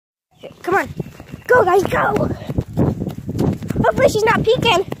Come on. Go, guys, go. Hopefully she's not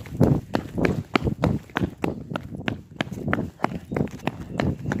peeking.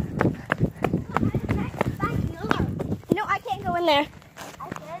 No, I can't go in there. I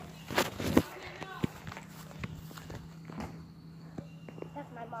can.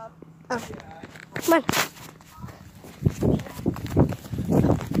 That's my mom. Oh. Come on.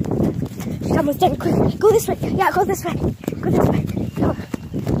 She's almost done. Quick. Go this way. Yeah, go this way. Go this way. Come on.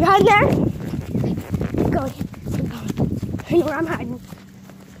 You're hiding there? Keep going. Keep going. I know where I'm hiding.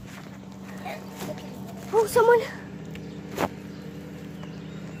 Oh, someone.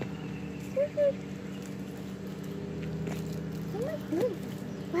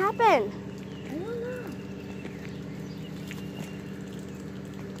 What happened? I don't know.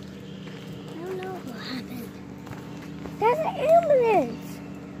 I don't know what happened. There's an ambulance.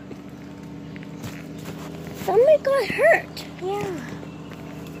 Somebody got hurt. Yeah.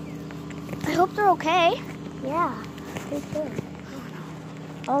 I hope they're okay. Yeah, they did.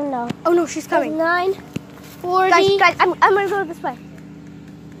 Oh no. Oh no, she's coming. 9:40. Guys, I'm gonna go this way.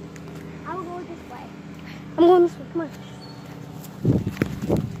 I'll go this way. I'm going this way. Come on.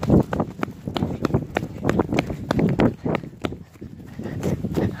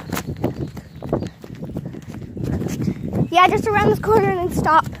 Yeah, just around this corner and then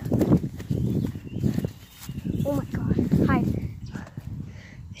stop. Oh my god. Hi.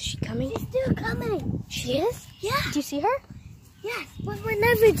 Is she coming? She's still coming. She is? Yeah. Do you see her? Yes, with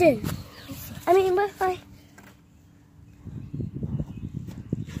my vision. I mean, with my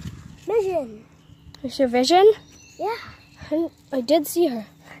vision. Is your vision? Yeah. I did see her.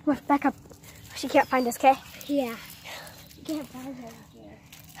 Come on, back up. She can't find us, okay? Yeah. You can't find her here.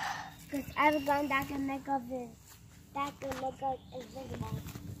 Because I was going back and make us invisible.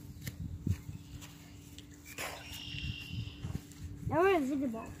 Now we're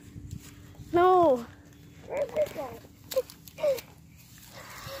invisible. No. We're invisible.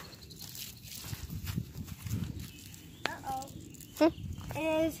 Uh-oh. It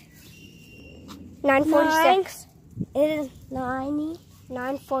is 9:46. It is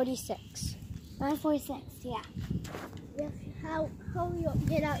 9:46. 9:46, yeah. Yes, how you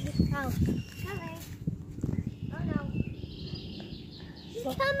get out this house? Coming. Oh no.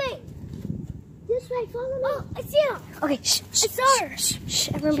 She's coming. This way, follow me. Oh, I see her. Okay, shh, shh, I saw her. shh, shh.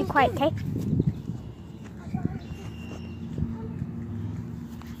 Everyone be quiet, okay?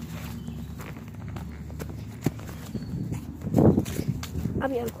 I'll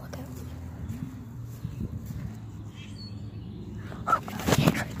be on the lookout.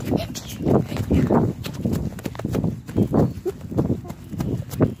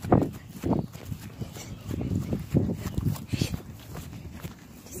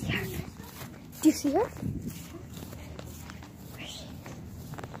 Do you see her? Where is she?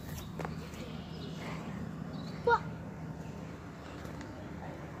 What?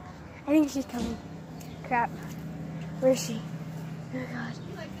 I think she's coming. Crap. Where is she? Oh god.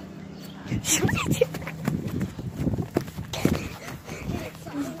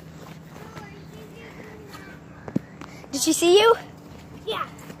 Did she see you? Yeah.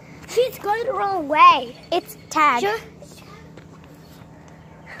 She's going the wrong way. It's Tag.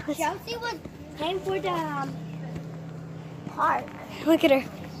 Chelsea was paying for the park. Look at her.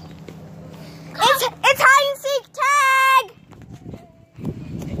 It's hide and seek Tag!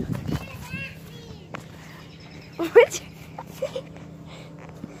 What?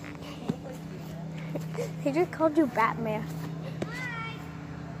 He just called you Batman.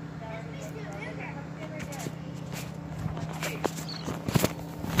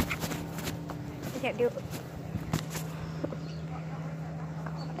 I can't do it.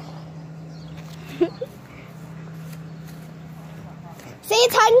 Say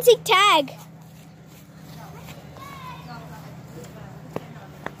it's hide and seek Tag.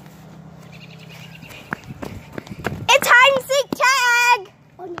 It's hide and seek Tag.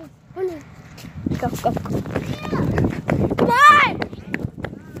 Oh no, oh no. Go, go, go. Yeah. Come on.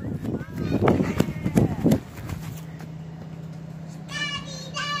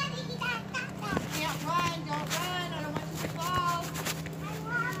 Can't run, don't run, I don't want you to fall.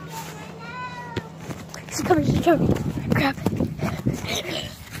 She's coming, she's coming. Grab it.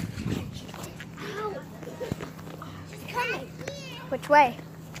 She's coming. Which way?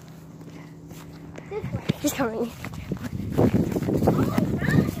 This way. She's coming.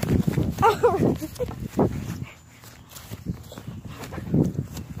 Oh.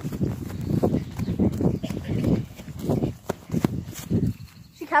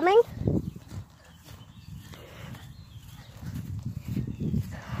 She coming?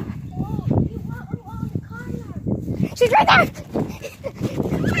 Oh, you went around the corner. She's right there!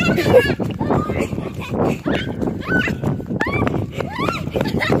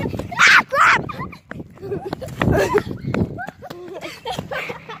 Ah, crap!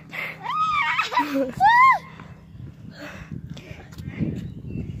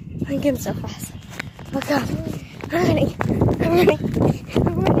 Lincoln's so fast. Oh God. I'm running. I'm running.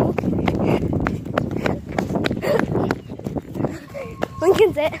 I'm running.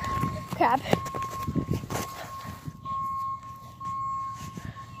 Lincoln's it. Crap.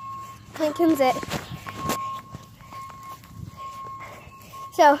 Lincoln's it.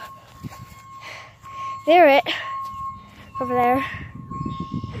 So, they're it. Over there.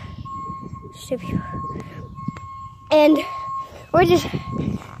 Just two people. And we're just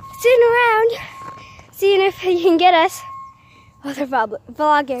sitting around, seeing if you can get us while they're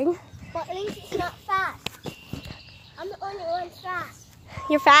vlogging. But at least it's not fast. I'm the only one fast.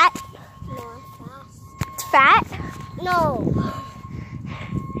 You're fat? No, I'm fast. It's fat? No.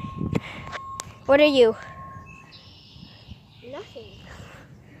 What are you? Nothing.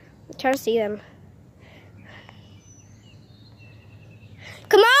 I'm trying to see them.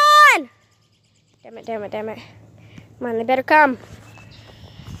 Come on! Damn it, damn it, damn it. Come on, they better come.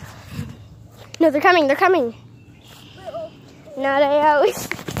 No, they're coming, they're coming. No, they always.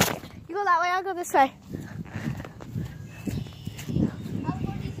 You go that way, I'll go this way. I'll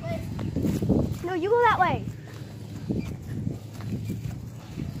go this way. No, you go that way.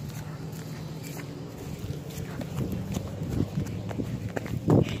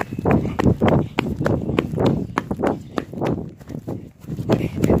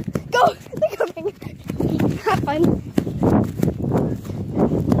 Go! They're coming. Have fun.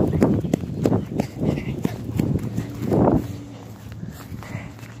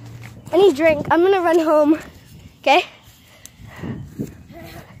 I need a drink. I'm gonna run home. Okay?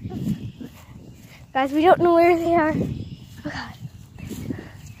 Guys, we don't know where they are. Oh God.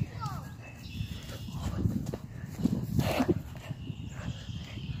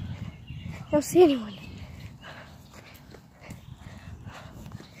 I don't see anyone.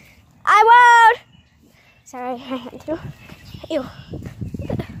 I won't! Sorry, I had to. Ew.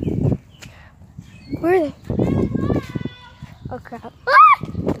 Where are they? Oh crap. Ah!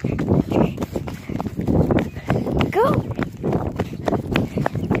 Go!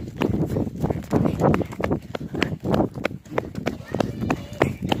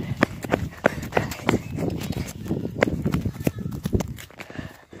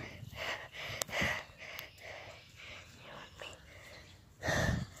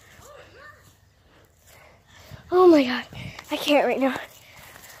 Oh my God, I can't right now.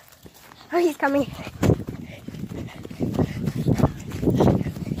 Oh, he's coming.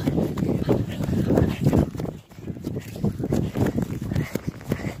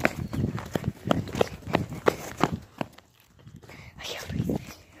 I can't breathe.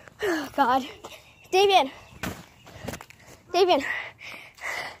 Oh God. Davian,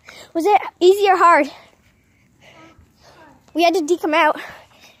 was it easy or hard? We had to deke him out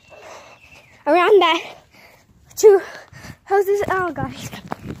around that. Two houses. Oh God, he's coming.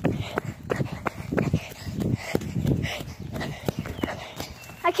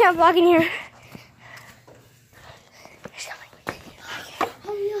 I can't vlog in here. He's coming.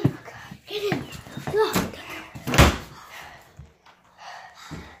 Oh no. God. Get in. Look.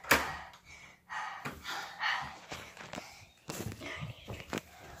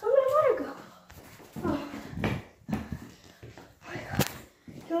 Where did my water go? Oh. Oh my God.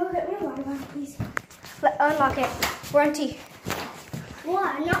 Can you get me a water bottle, please? Unlock it. We're on tea.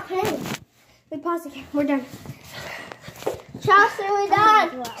 What? I'm not playing. We pause again. We're done. Chelsea, we're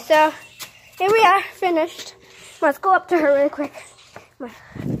done. So, here we are, finished. Let's go up to her really quick. Come on.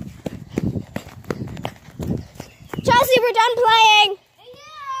 Chelsea, we're done playing.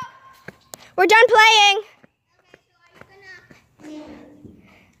 We're done playing.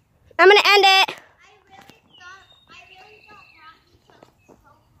 I'm going to end it.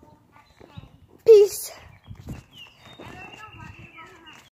 Peace.